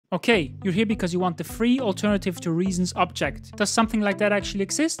Okay, you're here because you want the free alternative to Reason's Objekt. Does something like that actually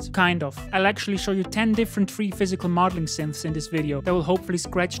exist? Kind of. I'll actually show you 10 different free physical modeling synths in this video that will hopefully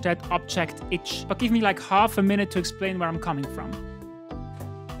scratch that Objekt itch. But give me like half a minute to explain where I'm coming from.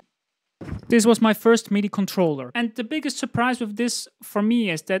 This was my first MIDI controller, and the biggest surprise with this for me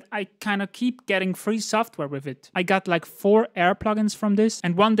is that I kind of keep getting free software with it. I got like 4 Air plugins from this,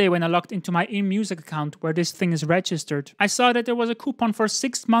 and one day when I logged into my InMusic account where this thing is registered, I saw that there was a coupon for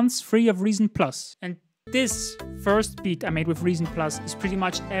 6 months free of Reason Plus. And this first beat I made with Reason Plus is pretty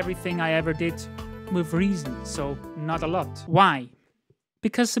much everything I ever did with Reason, so not a lot. Why?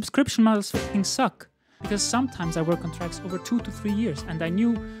 Because subscription models fucking suck. Because sometimes I work on tracks over 2 to 3 years, and I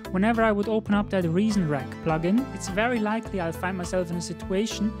knew whenever I would open up that Reason Rack plugin, it's very likely I'll find myself in a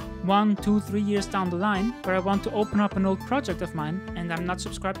situation 1, 2, 3 years down the line where I want to open up an old project of mine and I'm not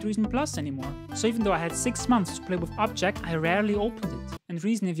subscribed to Reason Plus anymore. So even though I had 6 months to play with Objekt, I rarely opened it. And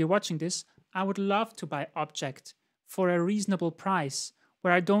Reason, if you're watching this, I would love to buy Objekt for a reasonable price,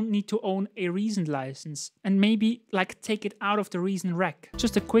 where I don't need to own a Reason license, and maybe like take it out of the Reason Rack.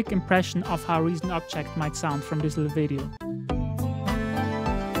 Just a quick impression of how Reason Objekt might sound from this little video.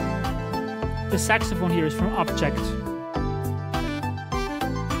 The saxophone here is from Objekt.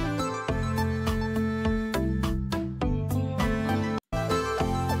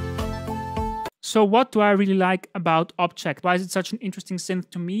 So what do I really like about Objekt? Why is it such an interesting synth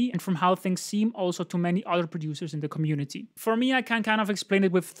to me, and from how things seem also to many other producers in the community? For me, I can kind of explain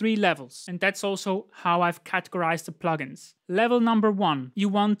it with 3 levels, and that's also how I've categorized the plugins. Level number 1, you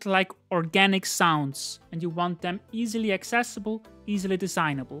want like organic sounds, and you want them easily accessible, easily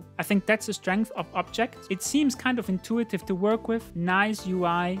designable. I think that's the strength of Objekt. It seems kind of intuitive to work with, nice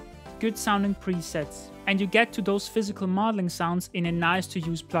UI, good sounding presets, and you get to those physical modeling sounds in a nice to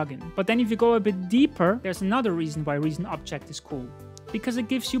use plugin. But then if you go a bit deeper, there's another reason why Reason Objekt is cool. Because it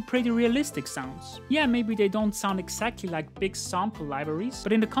gives you pretty realistic sounds. Yeah, maybe they don't sound exactly like big sample libraries,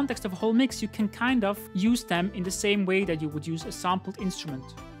 but in the context of a whole mix, you can kind of use them in the same way that you would use a sampled instrument.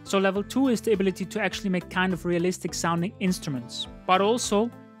 So level 2 is the ability to actually make kind of realistic sounding instruments. But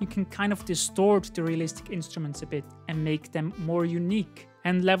also, you can kind of distort the realistic instruments a bit and make them more unique.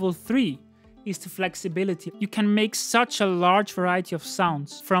 And level 3 is the flexibility. You can make such a large variety of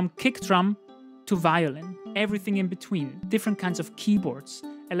sounds, from kick drum to violin, everything in between, different kinds of keyboards,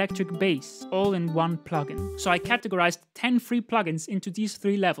 electric bass, all in one plugin. So I categorized 10 free plugins into these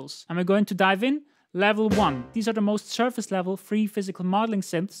 3 levels, and we're going to dive in. Level 1. These are the most surface level free physical modeling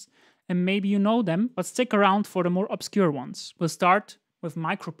synths, and maybe you know them, but stick around for the more obscure ones. We'll start with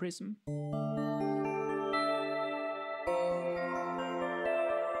Mikro Prism.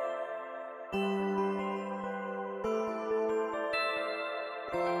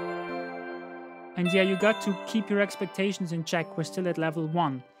 And yeah, you got to keep your expectations in check, we're still at level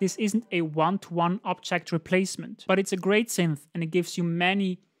 1. This isn't a one-to-one Objekt replacement, but it's a great synth and it gives you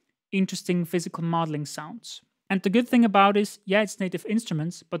many interesting physical modeling sounds. And the good thing about it is, yeah, it's native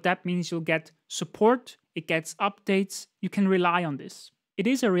instruments, but that means you'll get support, it gets updates, you can rely on this. It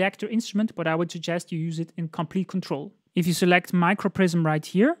is a reactor instrument, but I would suggest you use it in complete control. If you select Mikro Prism right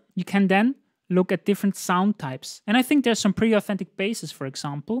here, you can then look at different sound types. And I think there's some pretty authentic basses, for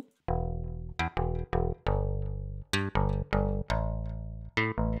example.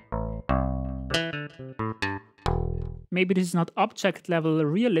 Maybe this is not Objekt level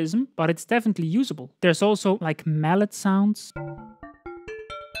realism, but it's definitely usable. There's also like mallet sounds.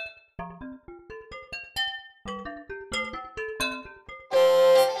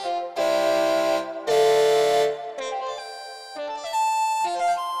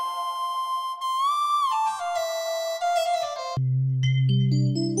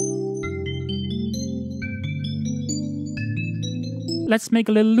 Let's make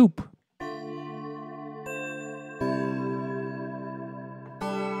a little loop.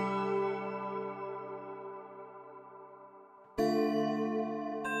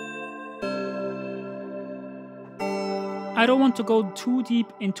 I don't want to go too deep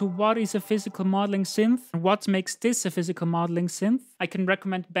into what is a physical modeling synth and what makes this a physical modeling synth. I can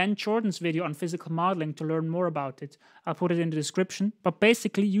recommend Ben Jordan's video on physical modeling to learn more about it. I'll put it in the description. But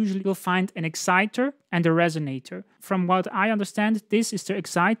basically, usually you'll find an exciter and a resonator. From what I understand, this is the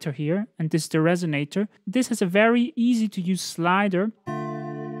exciter here and this is the resonator. This has a very easy to use slider.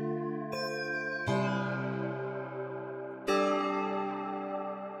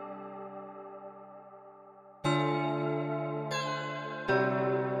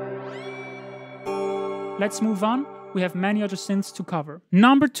 Let's move on we have many other synths to cover.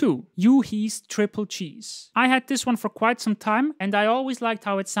 Number 2, U-He's Triple Cheese. I had this one for quite some time and I always liked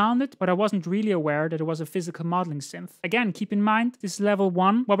how it sounded, but I wasn't really aware that it was a physical modeling synth. Again, keep in mind, this is level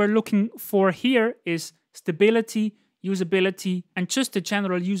 1. What we're looking for here is stability, usability, and just the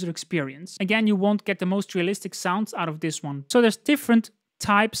general user experience. Again, you won't get the most realistic sounds out of this one. So there's different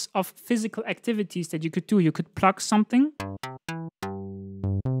types of physical activities that you could do. You could plug something.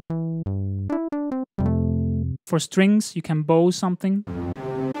 For strings, you can bow something.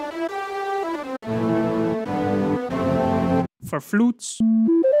 For flutes.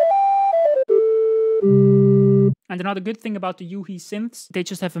 And another good thing about the U-He synths, they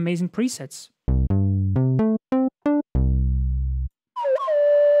just have amazing presets.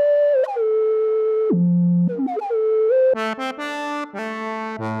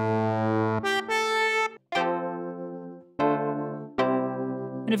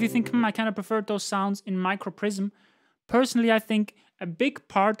 And if you think, I kind of preferred those sounds in Mikro Prism, personally I think a big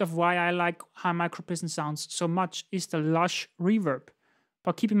part of why I like how Mikro Prism sounds so much is the lush reverb.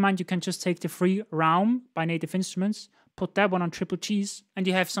 But keep in mind, you can just take the free Realm by Native Instruments, put that one on Triple Cheese, and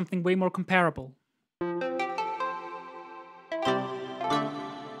you have something way more comparable.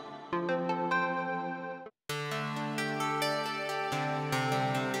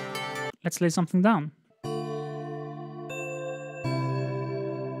 Let's lay something down.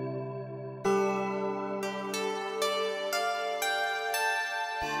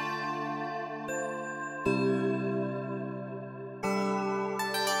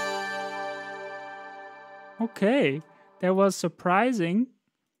 Okay, that was surprising.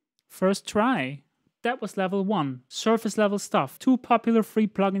 First try. That was level 1, surface level stuff. 2 popular free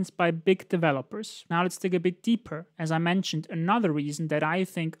plugins by big developers. Now let's dig a bit deeper. As I mentioned, another reason that I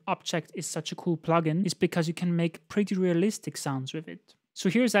think Objekt is such a cool plugin is because you can make pretty realistic sounds with it. So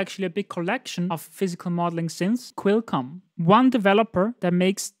here's actually a big collection of physical modeling synths, Quilcom. One developer that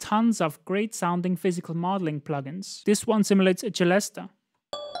makes tons of great sounding physical modeling plugins. This one simulates a CELESTA.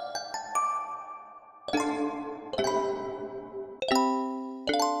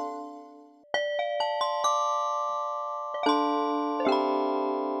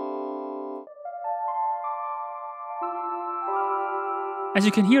 As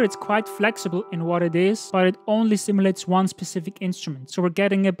you can hear, it's quite flexible in what it is, but it only simulates one specific instrument. So we're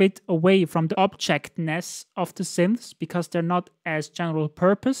getting a bit away from the objectness of the synths because they're not as general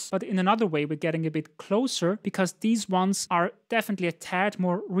purpose. But in another way, we're getting a bit closer because these ones are definitely a tad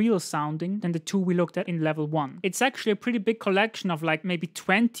more real sounding than the 2 we looked at in level 1. It's actually a pretty big collection of like maybe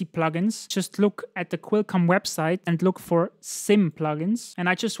 20 plugins. Just look at the Quilcom website and look for SIM plugins. And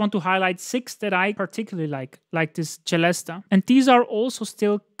I just want to highlight 6 that I particularly like this CELESTA. And these are also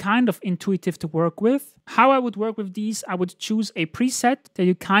still kind of intuitive to work with. How I would work with these, I would choose a preset that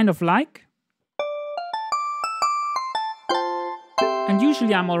you kind of like. And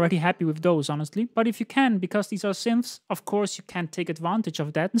usually I'm already happy with those, honestly. But if you can, because these are synths, of course you can take advantage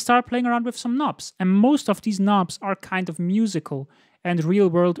of that and start playing around with some knobs. And most of these knobs are kind of musical and real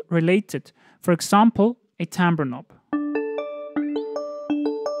world related. For example, a timbre knob.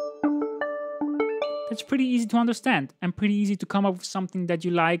 It's pretty easy to understand and pretty easy to come up with something that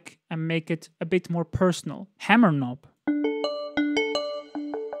you like and make it a bit more personal. Hammer knob.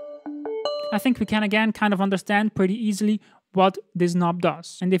 I think we can again kind of understand pretty easily what this knob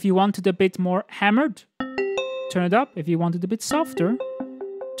does. And if you want it a bit more hammered, turn it up. If you want it a bit softer,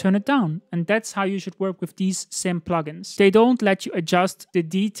 turn it down. And that's how you should work with these SIM plugins. They don't let you adjust the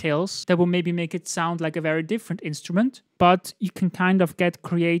details that will maybe make it sound like a very different instrument, but you can kind of get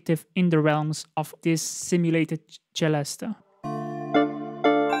creative in the realms of this simulated CELESTA.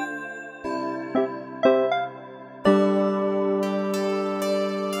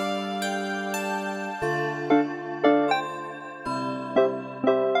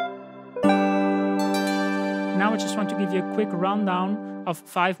 Now I just want to give you a quick rundown of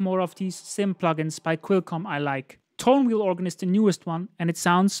 5 more of these SIM plugins by Quilcom I like. Tonewheel organ is the newest one and it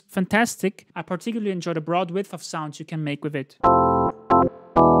sounds fantastic. I particularly enjoy the broad width of sounds you can make with it.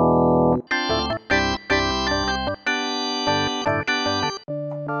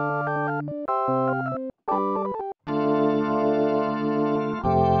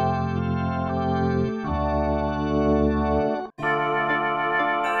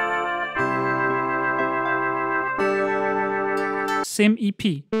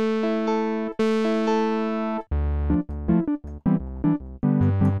 SIM-EP.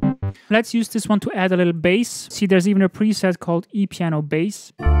 Let's use this one to add a little bass. See, there's even a preset called E-Piano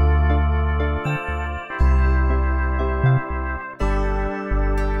Bass.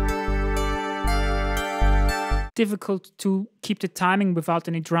 difficult to keep the timing without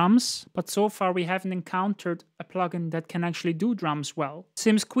any drums, but so far we haven't encountered a plugin that can actually do drums well.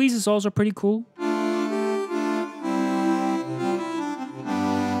 SIM-Squeeze is also pretty cool.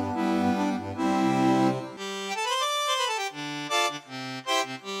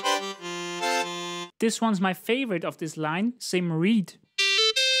 This one's my favorite of this line, SIM-REED.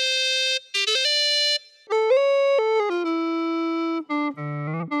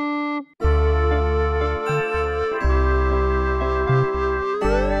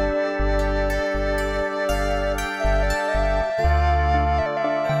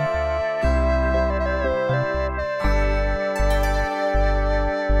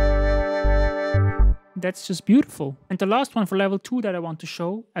 That's just beautiful. And the last one for level 2 that I want to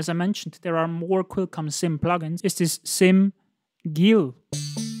show, as I mentioned, there are more Quilcom Sim plugins, is this SIM-GYIL.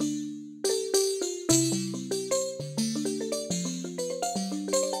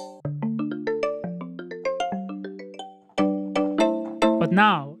 But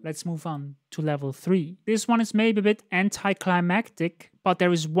now, let's move on to level 3. This one is maybe a bit anticlimactic, but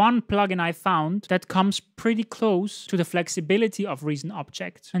there is one plugin I found that comes pretty close to the flexibility of Reason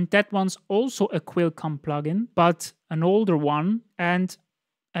Objekt. And that one's also a Quilcom plugin, but an older one and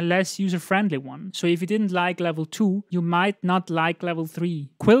a less user-friendly one. So if you didn't like level 2, you might not like level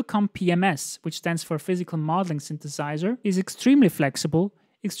 3. Quilcom PMS, which stands for Physical Modeling Synthesizer, is extremely flexible,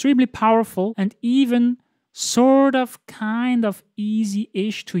 extremely powerful, and even sort of kind of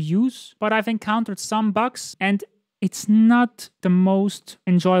easy-ish to use, but I've encountered some bugs and it's not the most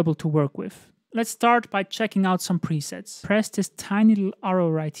enjoyable to work with. Let's start by checking out some presets. Press this tiny little arrow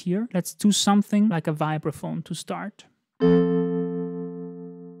right here. Let's do something like a vibraphone to start. We're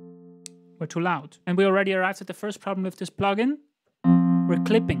too loud. And we already arrived at the first problem with this plugin. We're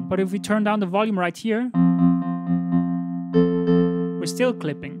clipping, but if we turn down the volume right here, we're still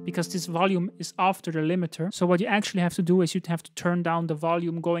clipping because this volume is after the limiter. So what you actually have to do is you'd have to turn down the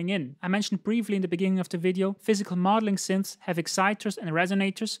volume going in. I mentioned briefly in the beginning of the video, physical modeling synths have exciters and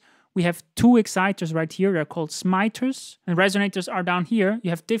resonators. We have two exciters right here. They're called smiters, and resonators are down here.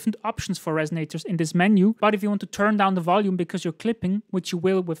 You have different options for resonators in this menu. But if you want to turn down the volume because you're clipping, which you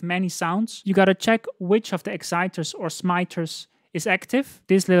will with many sounds, you gotta check which of the exciters or smiters is active.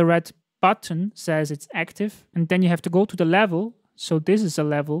 This little red button says it's active, and then you have to go to the level. So this is a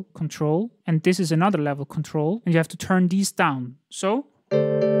level control, and this is another level control, and you have to turn these down. So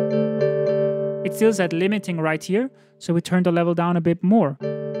it still said limiting right here, so we turn the level down a bit more.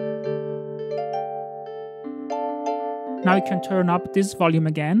 Now you can turn up this volume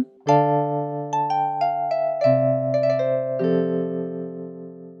again.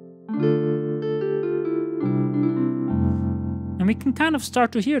 And we can kind of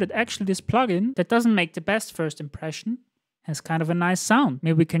start to hear that actually this plugin that doesn't make the best first impression has kind of a nice sound.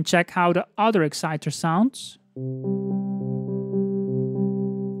 Maybe we can check how the other exciter sounds.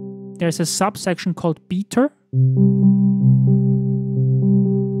 There's a subsection called beater.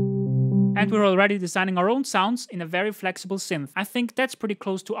 And we're already designing our own sounds in a very flexible synth. I think that's pretty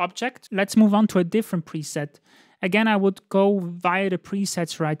close to Objekt. Let's move on to a different preset. Again, I would go via the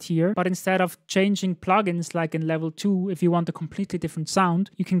presets right here, but instead of changing plugins like in level 2, if you want a completely different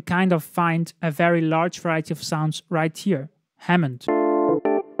sound, you can kind of find a very large variety of sounds right here. Hammond.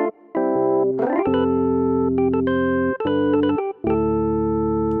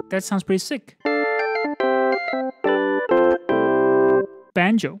 That sounds pretty sick.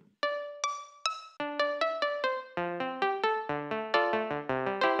 Banjo.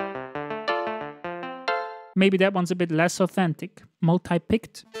 Maybe that one's a bit less authentic.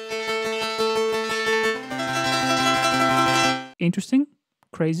 Multi-picked. Interesting?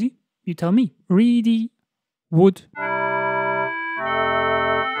 Crazy? You tell me. Reedy. Wood.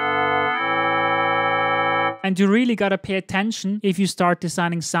 And you really gotta pay attention if you start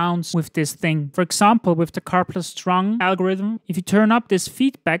designing sounds with this thing. For example, with the Carplus strung algorithm, if you turn up this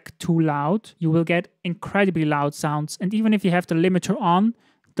feedback too loud, you will get incredibly loud sounds. And even if you have the limiter on,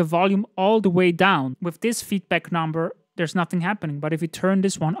 the volume all the way down. With this feedback number, there's nothing happening. But if you turn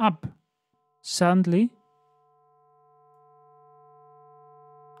this one up, suddenly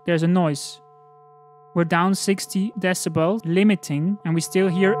there's a noise. We're down 60 decibels, limiting, and we still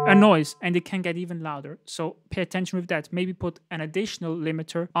hear a noise, and it can get even louder. So pay attention with that. Maybe put an additional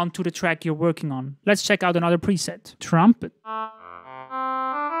limiter onto the track you're working on. Let's check out another preset. Trumpet.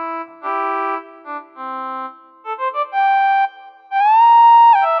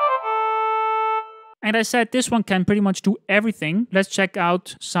 And I said this one can pretty much do everything. Let's check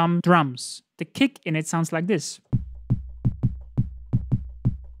out some drums. The kick in it sounds like this.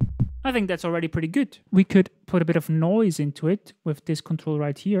 I think that's already pretty good. We could put a bit of noise into it with this control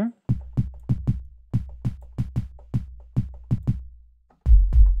right here.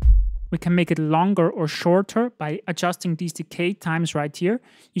 We can make it longer or shorter by adjusting these decay times right here.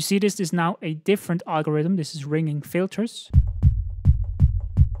 You see this is now a different algorithm. This is ringing filters.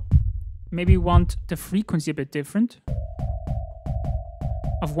 Maybe we want the frequency a bit different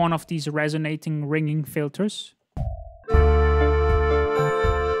of one of these resonating ringing filters.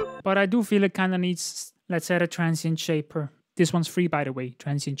 But I do feel it kind of needs, let's say, a transient shaper. This one's free, by the way,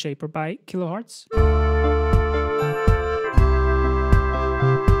 transient shaper by Kilohertz.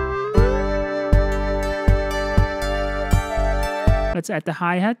 Let's add the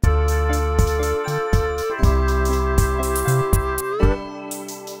hi-hat.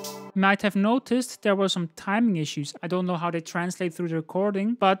 You might have noticed there were some timing issues. I don't know how they translate through the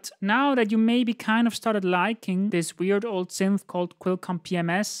recording, but now that you maybe kind of started liking this weird old synth called Quilcom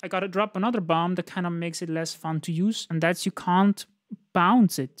PMS, I gotta drop another bomb that kind of makes it less fun to use, and that's you can't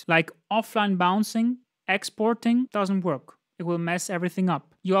bounce it. Like offline bouncing, exporting doesn't work. It will mess everything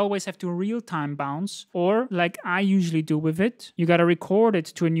up. You always have to real-time bounce, or like I usually do with it, you gotta record it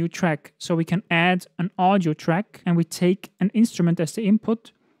to a new track. So we can add an audio track and we take an instrument as the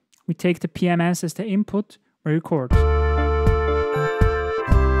input. We take the PMS as the input, we record.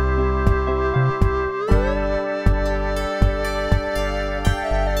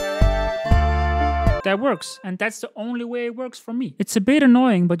 That works, and that's the only way it works for me. It's a bit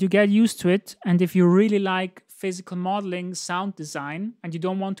annoying, but you get used to it, and if you really like physical modeling, sound design, and you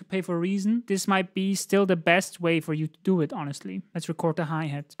don't want to pay for Reason, this might be still the best way for you to do it, honestly. Let's record the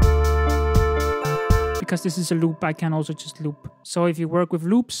hi-hat. Because this is a loop, I can also just loop. So if you work with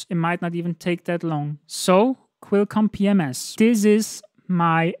loops, it might not even take that long. So, Quilcom PMS. This is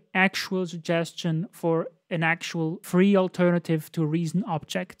my actual suggestion for an actual free alternative to Reason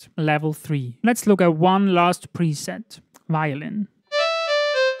Objekt, level 3. Let's look at one last preset, violin.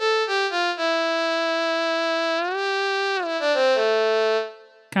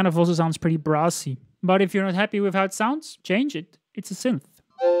 Kind of also sounds pretty brassy. But if you're not happy with how it sounds, change it. It's a synth.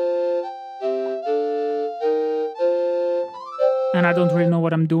 And I don't really know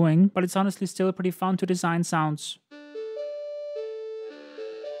what I'm doing, but it's honestly still pretty fun to design sounds.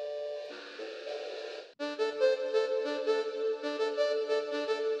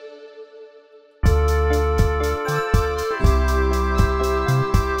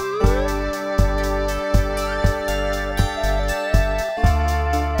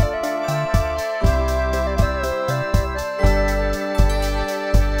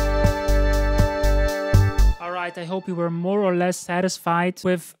 I hope you were more or less satisfied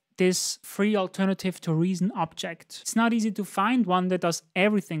with this free alternative to Reason Objekt. It's not easy to find one that does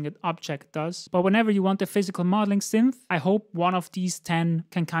everything that Objekt does, but whenever you want a physical modeling synth, I hope one of these 10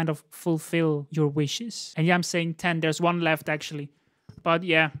 can kind of fulfill your wishes. And yeah, I'm saying 10, there's one left actually. But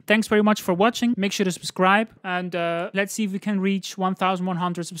yeah, thanks very much for watching. Make sure to subscribe, and let's see if we can reach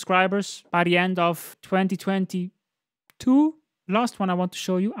 1,100 subscribers by the end of 2022. Last one I want to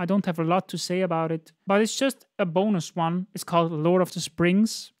show you. I don't have a lot to say about it, but it's just a bonus one. It's called Lord of the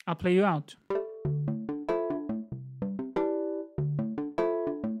Springs. I'll play you out.